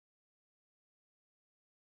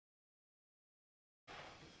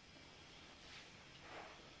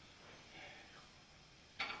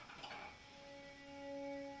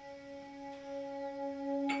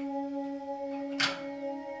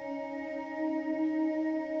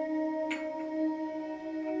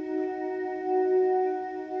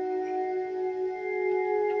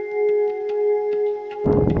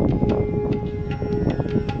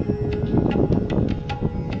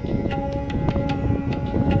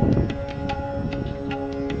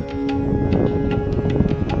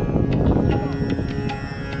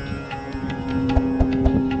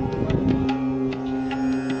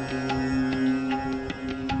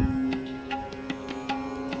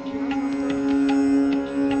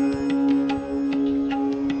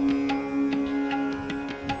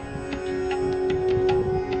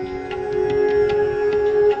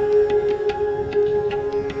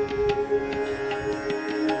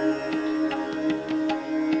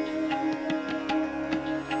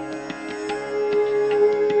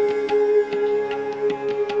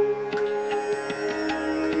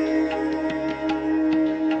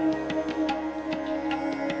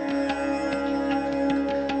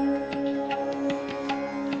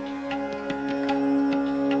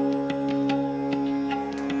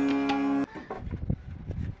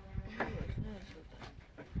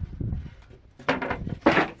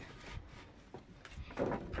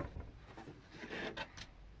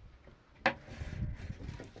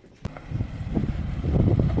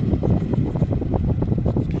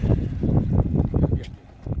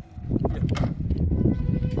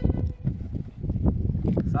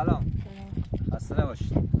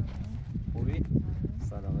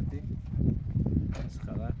سلامتی؟ چه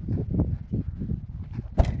خبر؟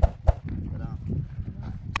 سلام.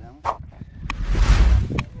 سلام.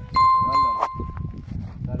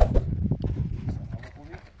 سلام.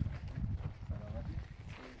 خوبی؟ سلامتی؟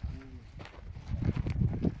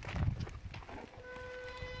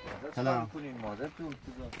 سلام. کنین مادر تو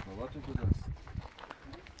کجاست؟ بابا تو کجاست؟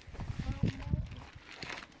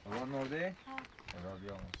 بابا مرده؟ خدا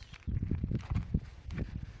بیامرز.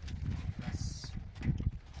 بس.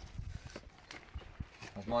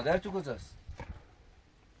 از مادر تو کجاست؟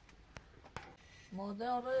 مادر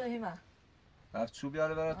آره هیمه رفت چوب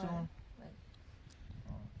بیاره براتون؟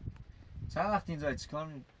 چند وقت اینجا چیکار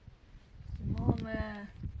می؟ ما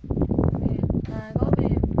نگاه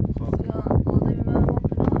بیم آدمی من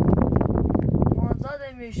ما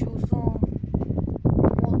زده میش اوسان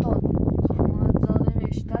معتاد ما زده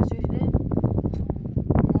میش تشویده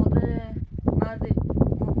مادر مرده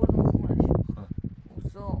ما بردم خونش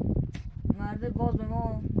اوسا مرده باز به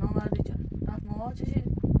ما نامردی کرد رفت ما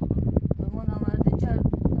چشید به ما نامردی کرد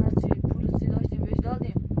هرچی پولسی داشتیم بهش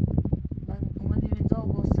دادیم بعد اومدیم اینجا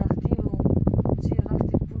با سختی و چی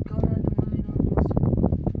رفتیم پول کار کردیم اومدیم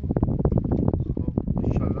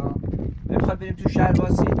انشالله نمیخواد بریم تو شهر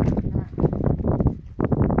باسی؟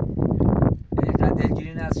 اینقدر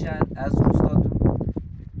دلگیرین از روستاتون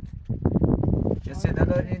کسی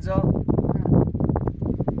ندارین اینجا؟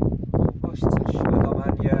 خب باشه چش بلا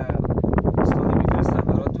من یه استادی میفرستم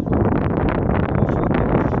براتون شاد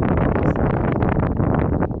بباش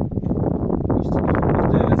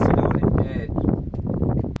وقتی وسیله بودیم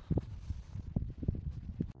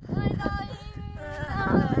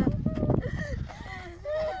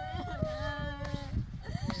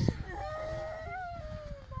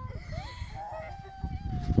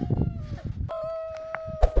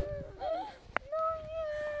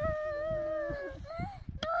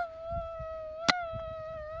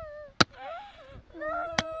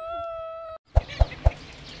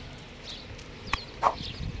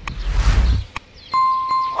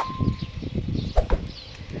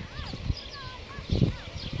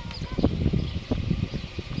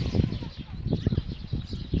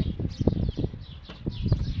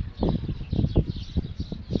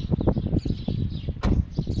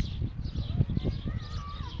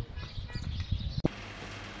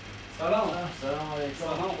سلام علیکم.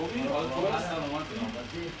 سلام خوبی؟ حال خوبه؟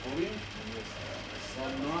 سلامتی؟ خوبی؟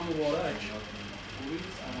 سلام مبارک. خوبی؟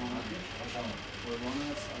 سلامتی؟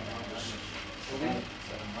 قربانت سلامت. خوبی؟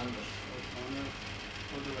 سلامت باش. قربانت.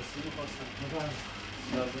 خود وسیله می‌خواستم.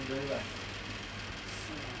 لازم داری باش.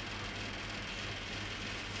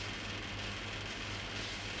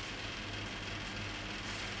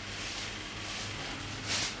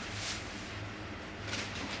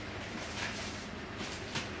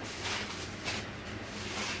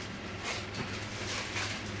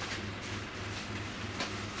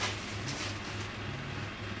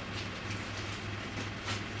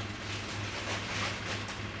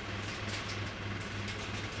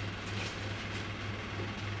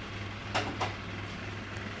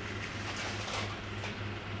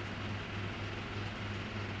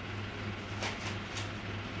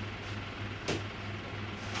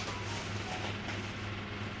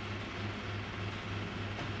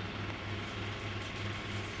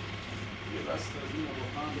 بس این رو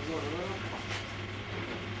بخوام بذار رو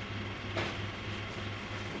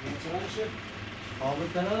چرا میشه؟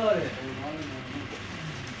 آبت نداره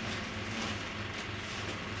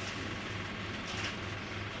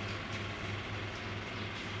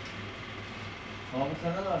آبت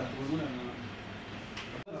نداره قربونه ممنون.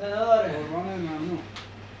 آبت نداره قربانه ممنون.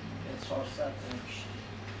 400 نمیشه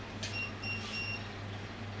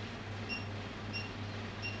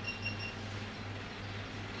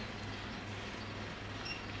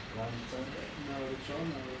نود و چهار،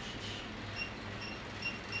 96.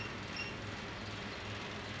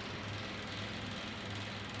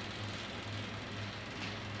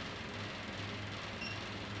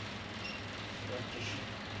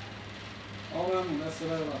 آقا همون دست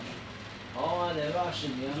بر بخش. من ببخشید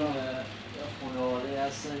میگم یه خانواده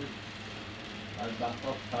هستن از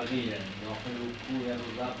بطاق فقیرن داخل کوه یا رو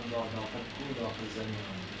رفت داخل کوه داخل زمین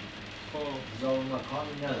هم خب زاو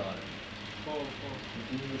مکانی نداره خب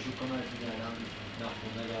میتونی بشو کمک میدارم نه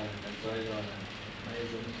خونه دارن نه جای دارن من یه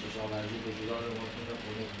زمین کشاورزی به جدا رو مطمئن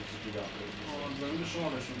خونه کوچیکی داخل زمین شما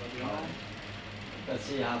بهشون دادی ها؟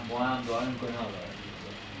 کسی هم با هم دارن که ندارن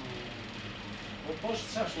خب باش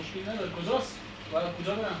چشم مشکلی نداره کجاست؟ باید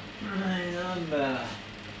کجا برم؟ اینم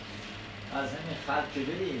از همین خط که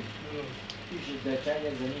بریم پیش دکتر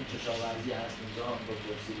یه زمین کشاورزی هست اینجا هم با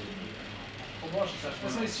پرسی بریم خب باشه چشم.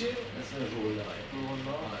 اسمش چیه؟ اسم رولا.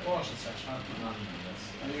 رولا. باشه چشم. ممنون.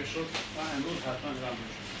 اگه شد من امروز حتما جمع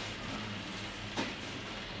میشم.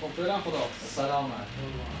 خب برم خداحافظ. سلامت.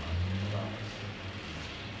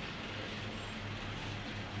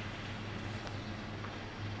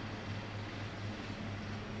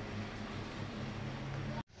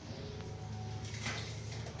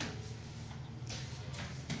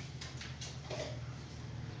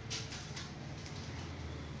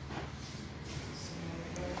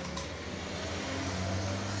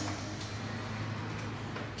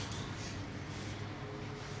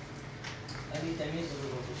 اگه تمیز رو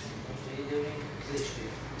باشیم باشه یه دوریم زشته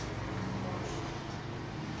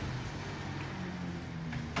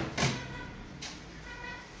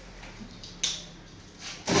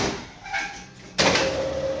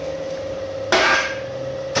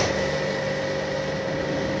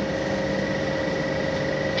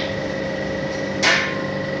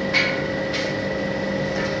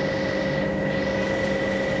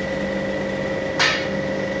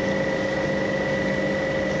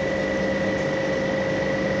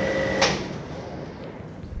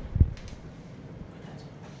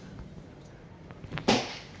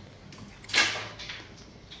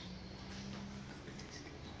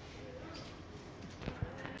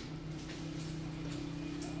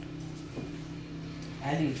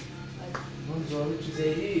علی اون جارو تو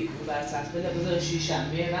زیری اون برسط بده بذار شیشم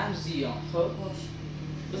میه رمزی ها خب باش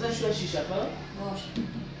بذار شو شیشه خب باش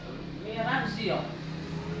میه رمزی ها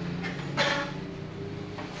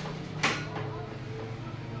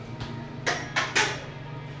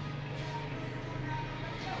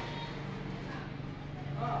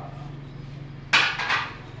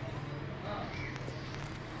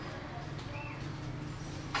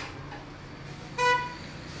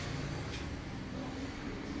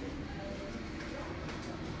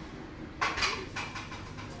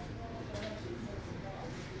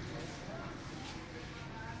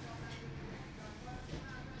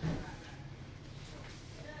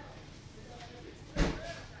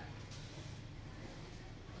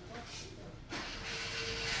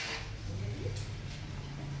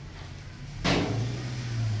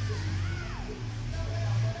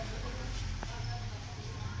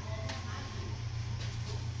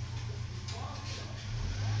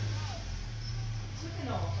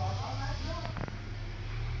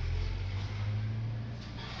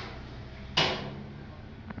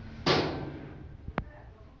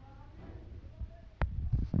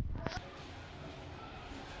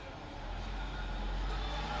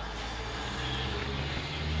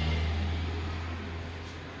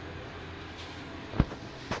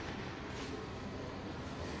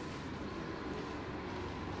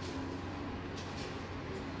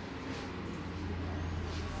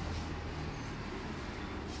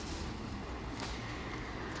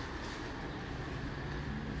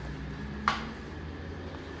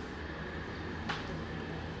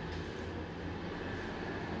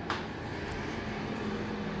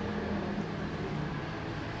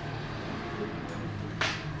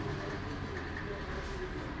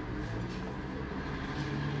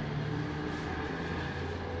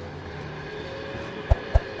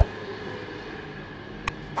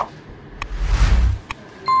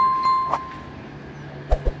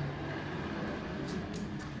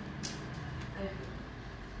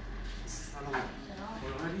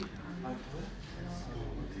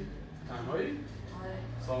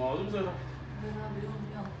سامعادو بذارم برم بیرون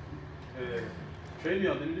بیام کی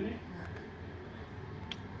میاد نمیدونی؟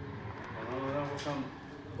 من گفتم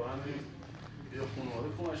با هم بریم بیا خانواده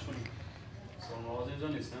کمش کنیم سامعاد اینجا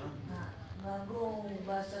نیست نه؟ نه من گو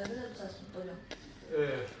بستر بده تصمیم دارم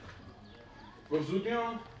گفت زود میاد؟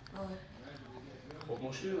 آره خب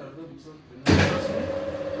مشکلی نداره بذار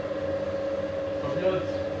خب بیاد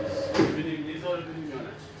ببینیم میذاره ببینیم یا نه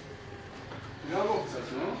اینا گفت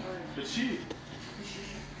تصمیم به چی؟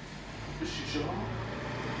 به شیشه ها؟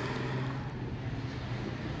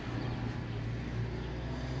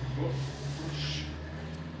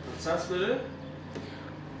 سس داره؟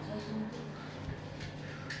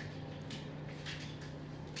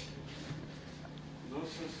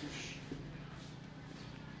 درست هستش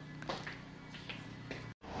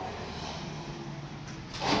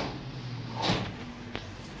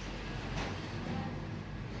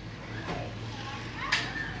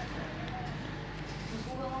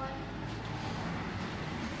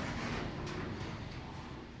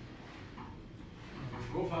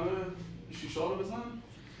گفت همه شیشه ها رو بزن؟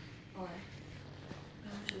 آره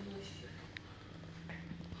نمیشه بودش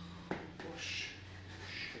باش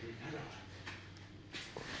مشکلی نداره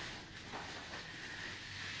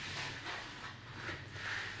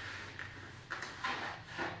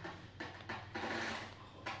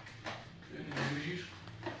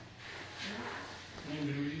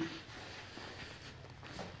اینجوری بگیر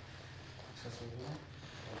تصور کنم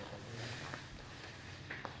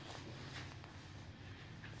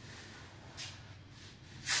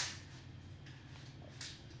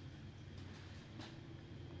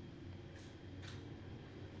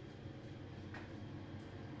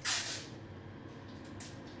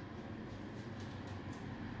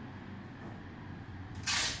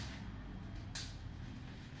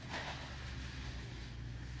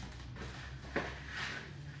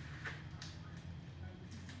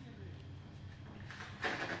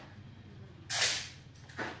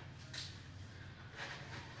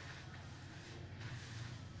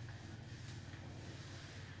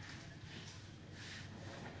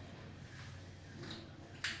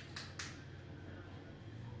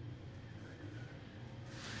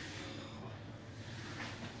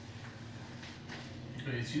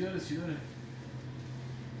چی داره؟ چی داره؟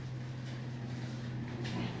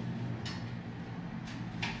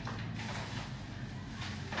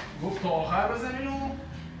 گفت تا آخر بزنین و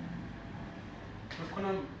فکر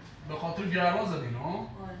کنم به خاطر گرما زدین ها؟ آره.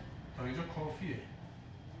 تا اینجا کافیه.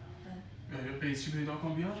 بیا قیچی پیدا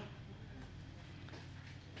کن بیار.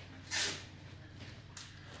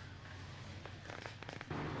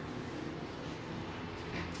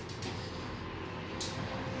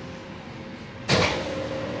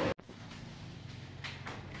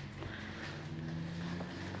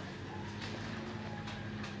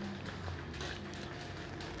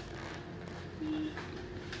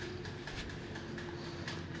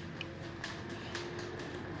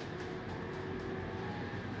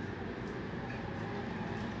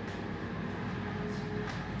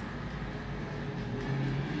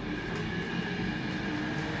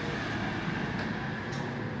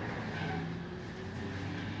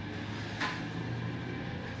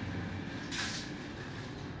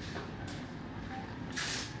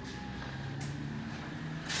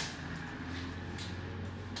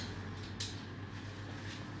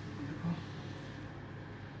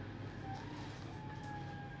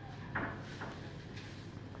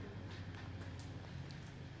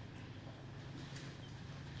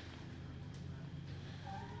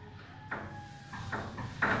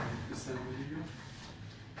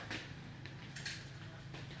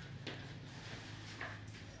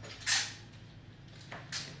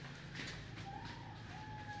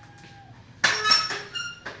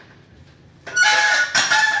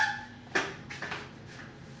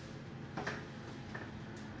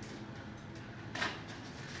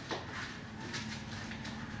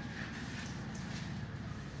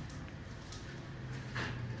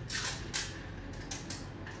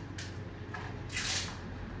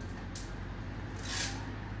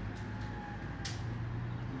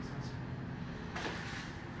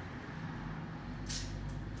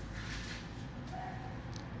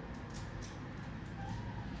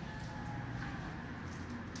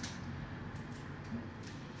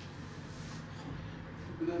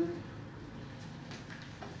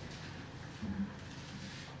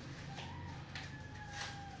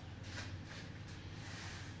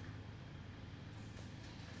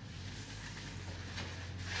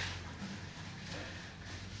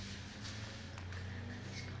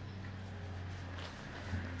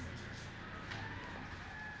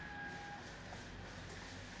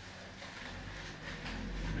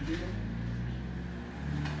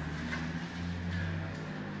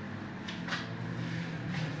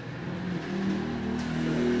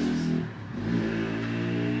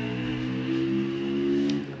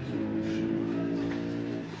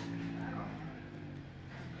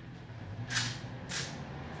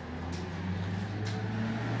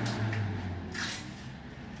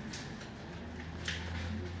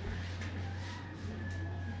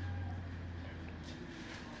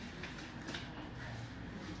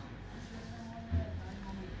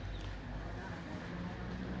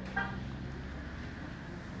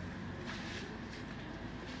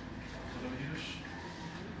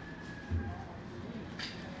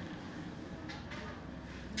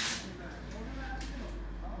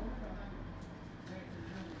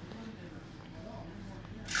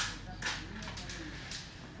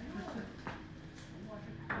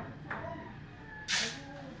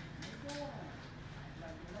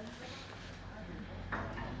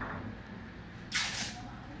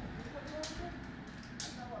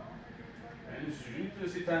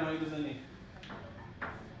 میتونستی تنهایی بزنی؟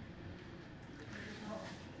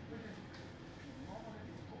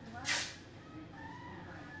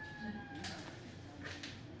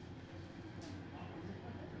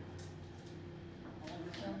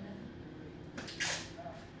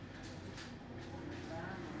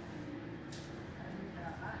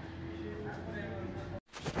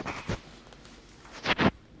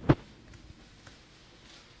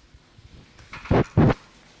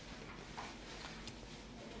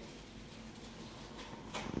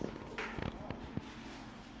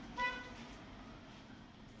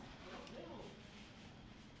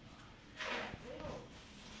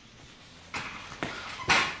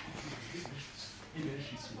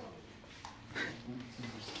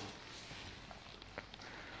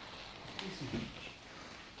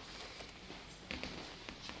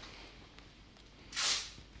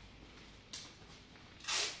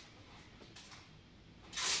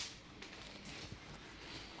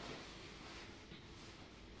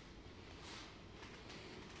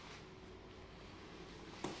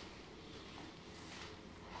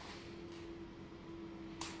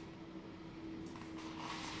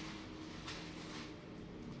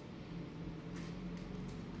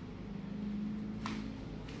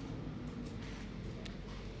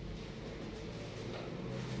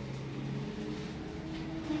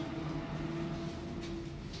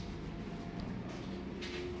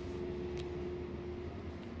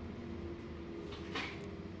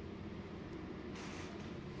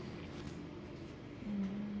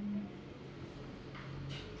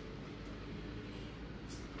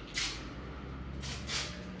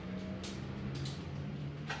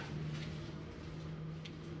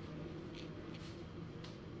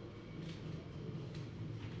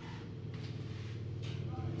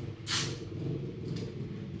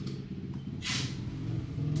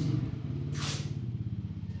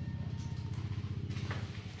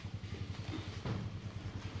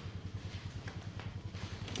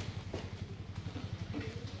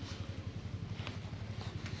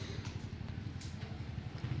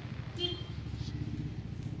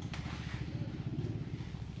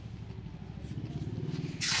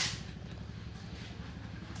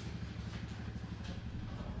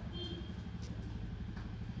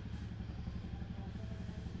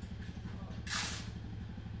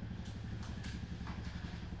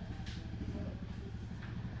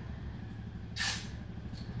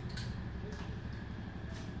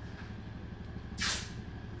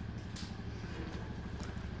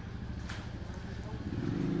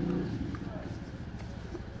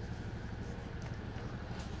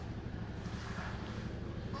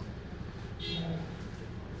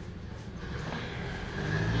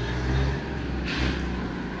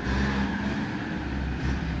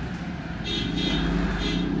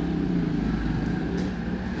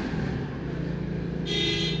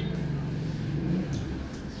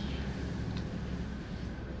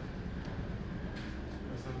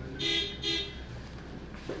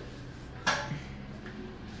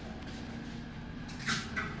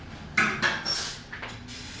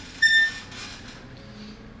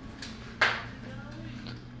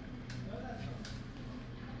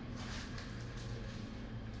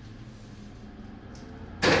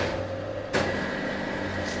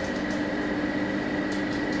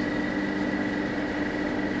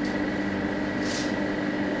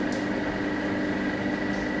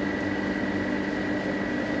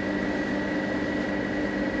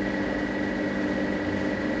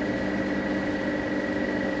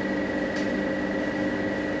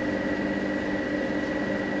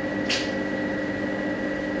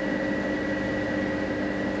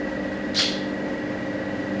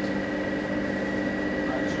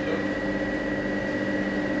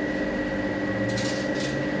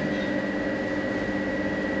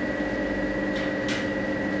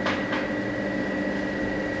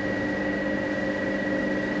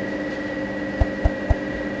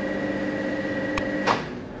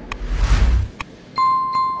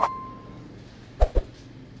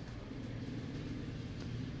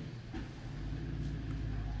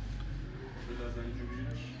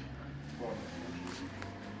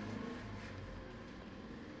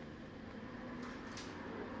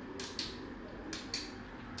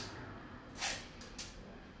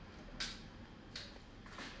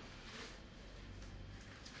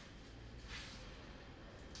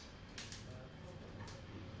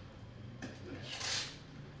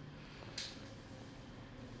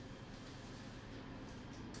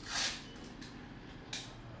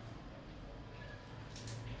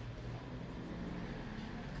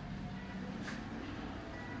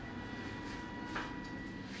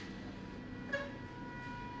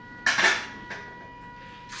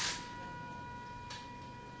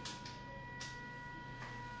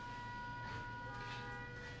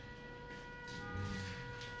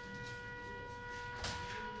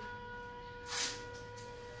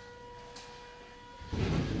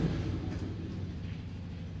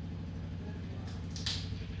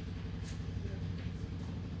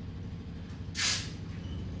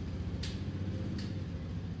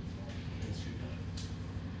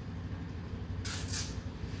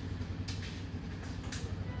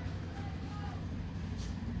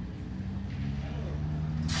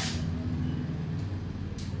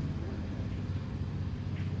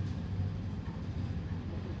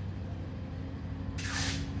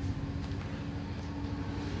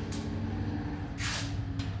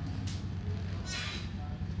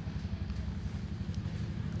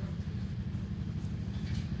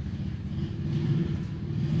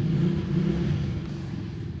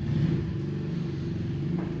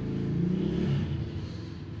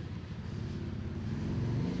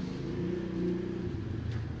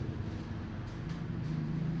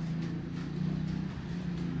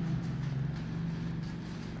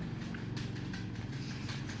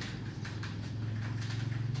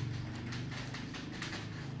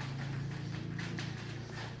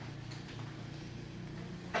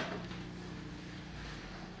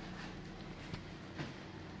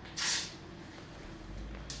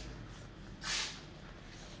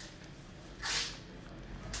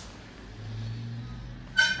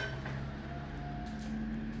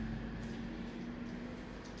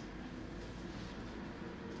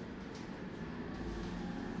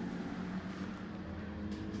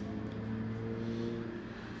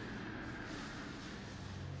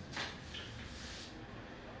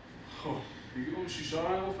 اون شیشه ها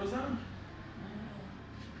رو هم گفت بزن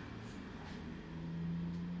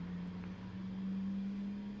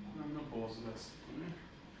اینو باز بست کنی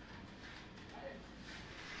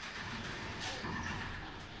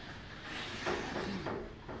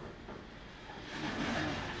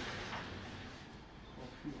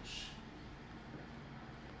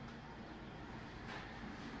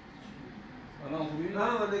سلام خوبی؟ نه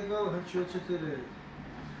علیکم همچی چطوره؟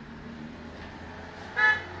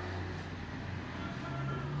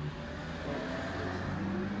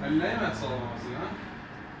 علی نیمت سلام هستی نه؟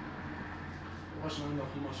 باشه من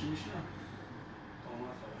داخل ماشین میشنم تا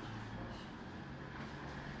اومد خبر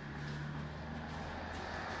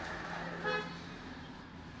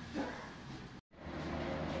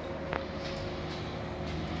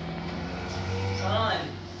سلام علی.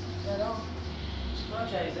 سلام. چیکار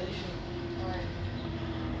کردی زدیشون؟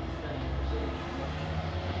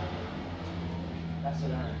 دست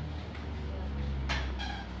بدن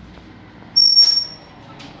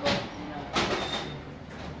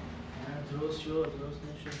درست شد درست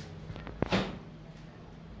نشد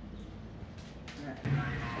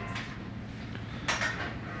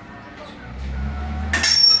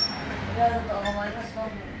یادت آقا مایی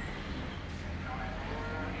هستم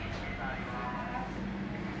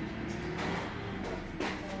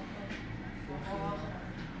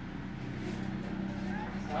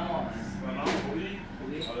سلام خوبی؟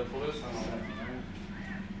 خوبی؟ حالت خوبه سلام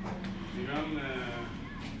میگم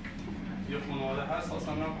یه خانواده هست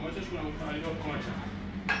اصلا من کمکش کنم گفتم علی باید کمکم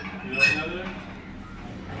ایرادی نداره؟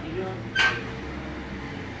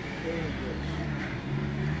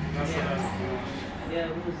 دست درد یه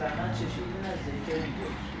روز زحمت چشیدی نزدیک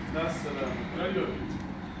اینجا دست درد علی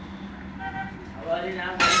اولی نه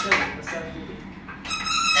باید بسر خوبی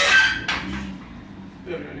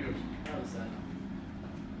ببین علی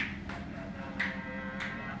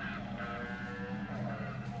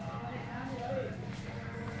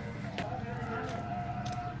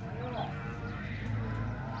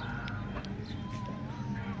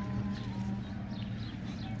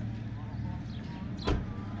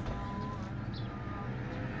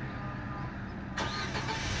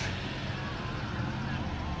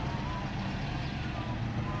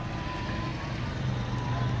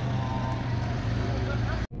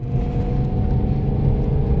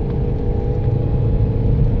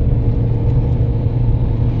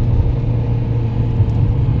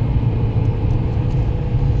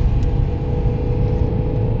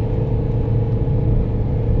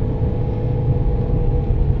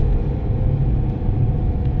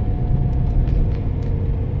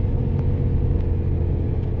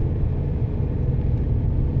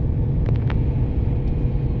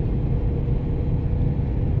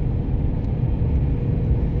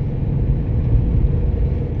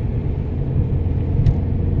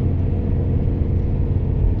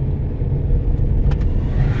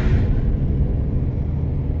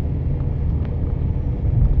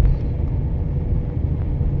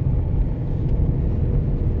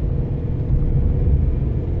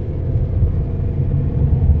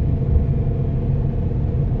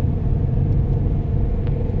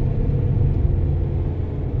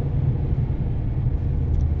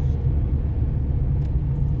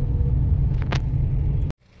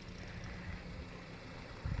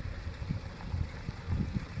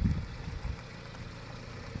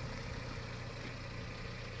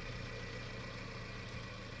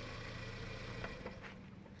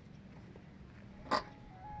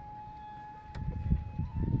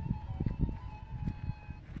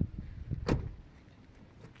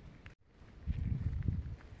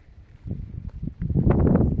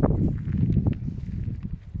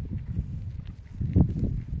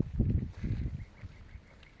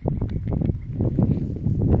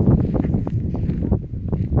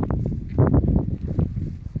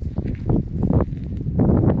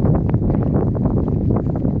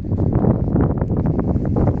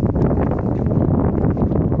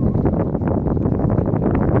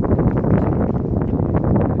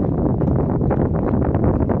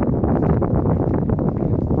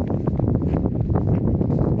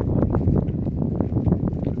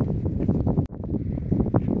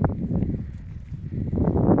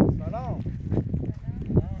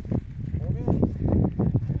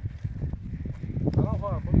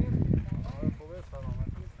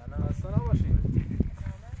سلام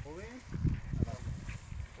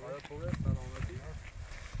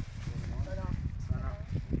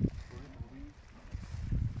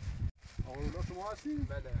هستی؟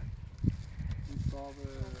 بله. این صاحب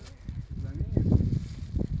زمین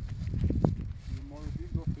ما رو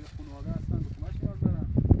دید گفت یه خانواده هستن دکمه‌اش نیاز دارن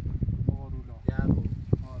آقا رولا. یعقوب.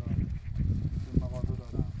 آره. یه مغازه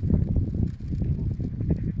دارن.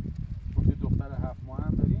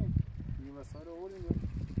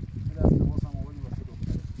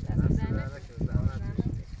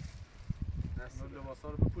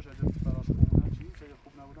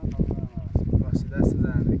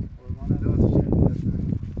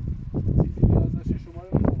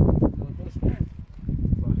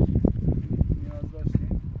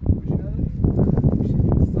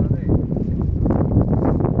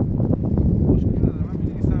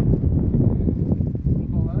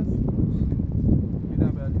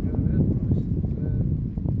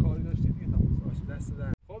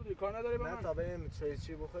 کار نداره با نه من؟ تا بریم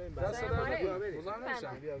چی بخوریم دست بعد در بیا نکن. بریم. بزن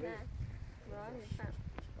نمیشم. بیا بریم.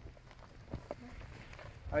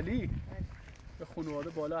 علی به خانواده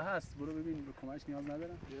بالا هست، برو ببین به کمکش نیاز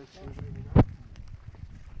ندارم. بیا چی ببینیم.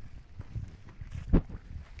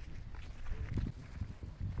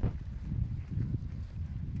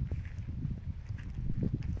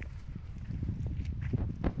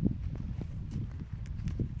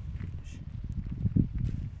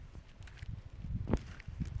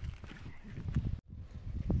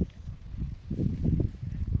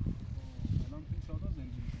 الان تو چادر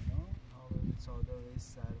زندگی می‌کنی ها؟ ببین چادر و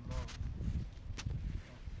سرما.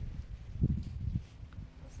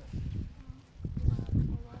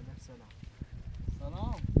 سلام.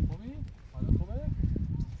 سلام، خوبی؟ حالت خوبه؟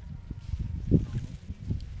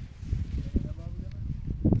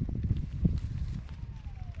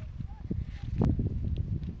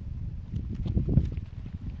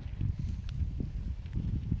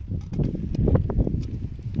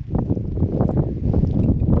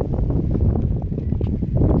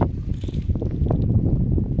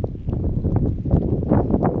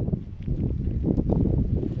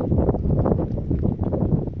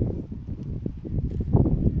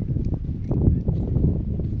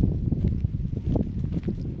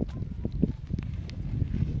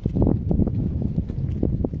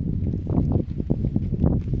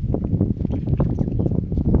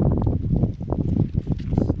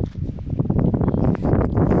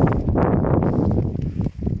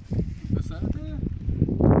 پسرته؟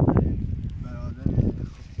 برادر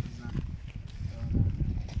زن.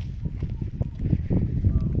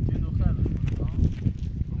 یه دختر داره ها؟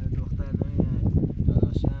 دختر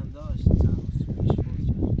داداشی هم داشت چند روز پیش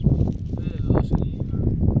فوت کرد. داداشی؟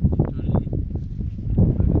 چطوری؟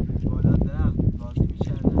 بالا درخت بازی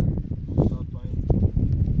می‌کردن افتاد پایین.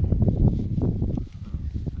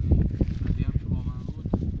 علی هم که با من بود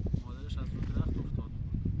مادرش از رو درخت افتاد.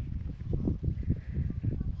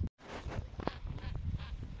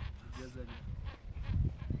 یه زدی.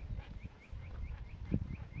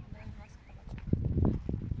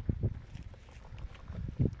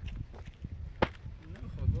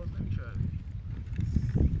 نمیخواد باز نمی‌کردی.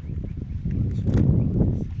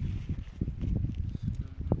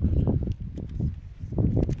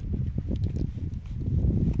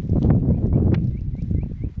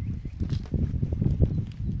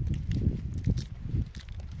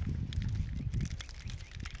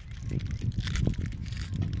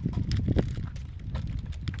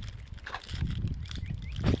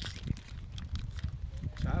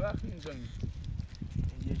 چند وقت اینجایی؟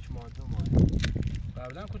 یک ماه 2 ماه.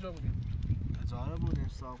 قبلا کجا بودیم؟ اجاره بودیم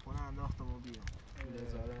صاحبخونه انداختم و بیام. پول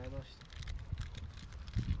اجاره نداشتیم.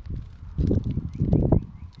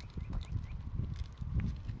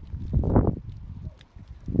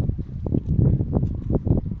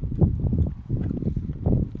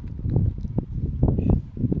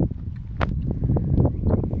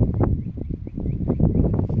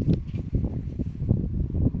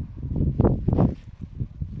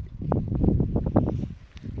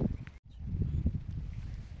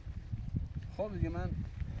 خب دیگه من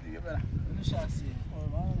دیگه برم. اون شخصیه.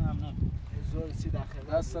 قربان ممنون. زور سی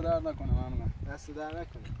داخل. دست در نکنه ممنون. دست در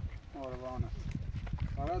نکنه. قربانه.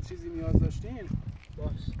 برات چیزی نیاز داشتین؟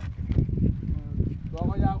 باش. با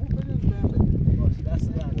آقا یعقوب بدین بهم بگید. باش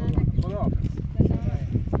دست در نکنه. خداحافظ.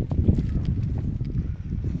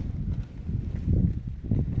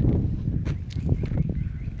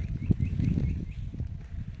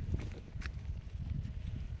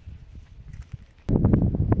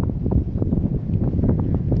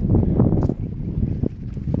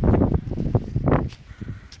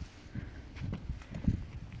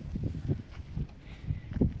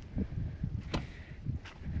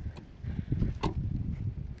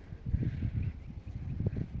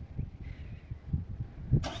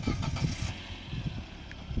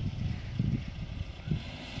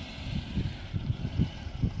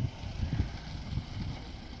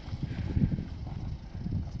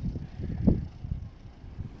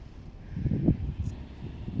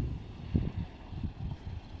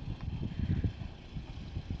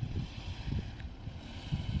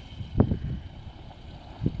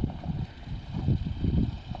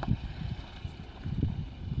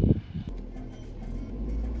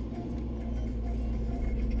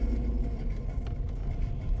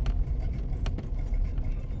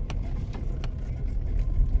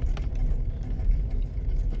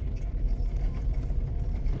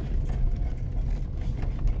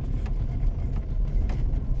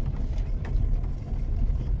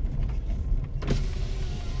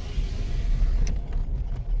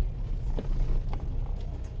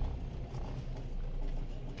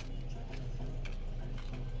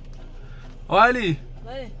 علی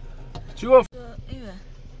بله چی گفت؟ ایوه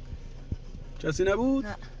کسی نبود؟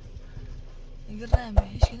 نه اگر رحمه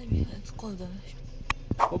هیچ که نمیاد قول دارش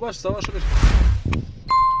خب باش سوار شو بریم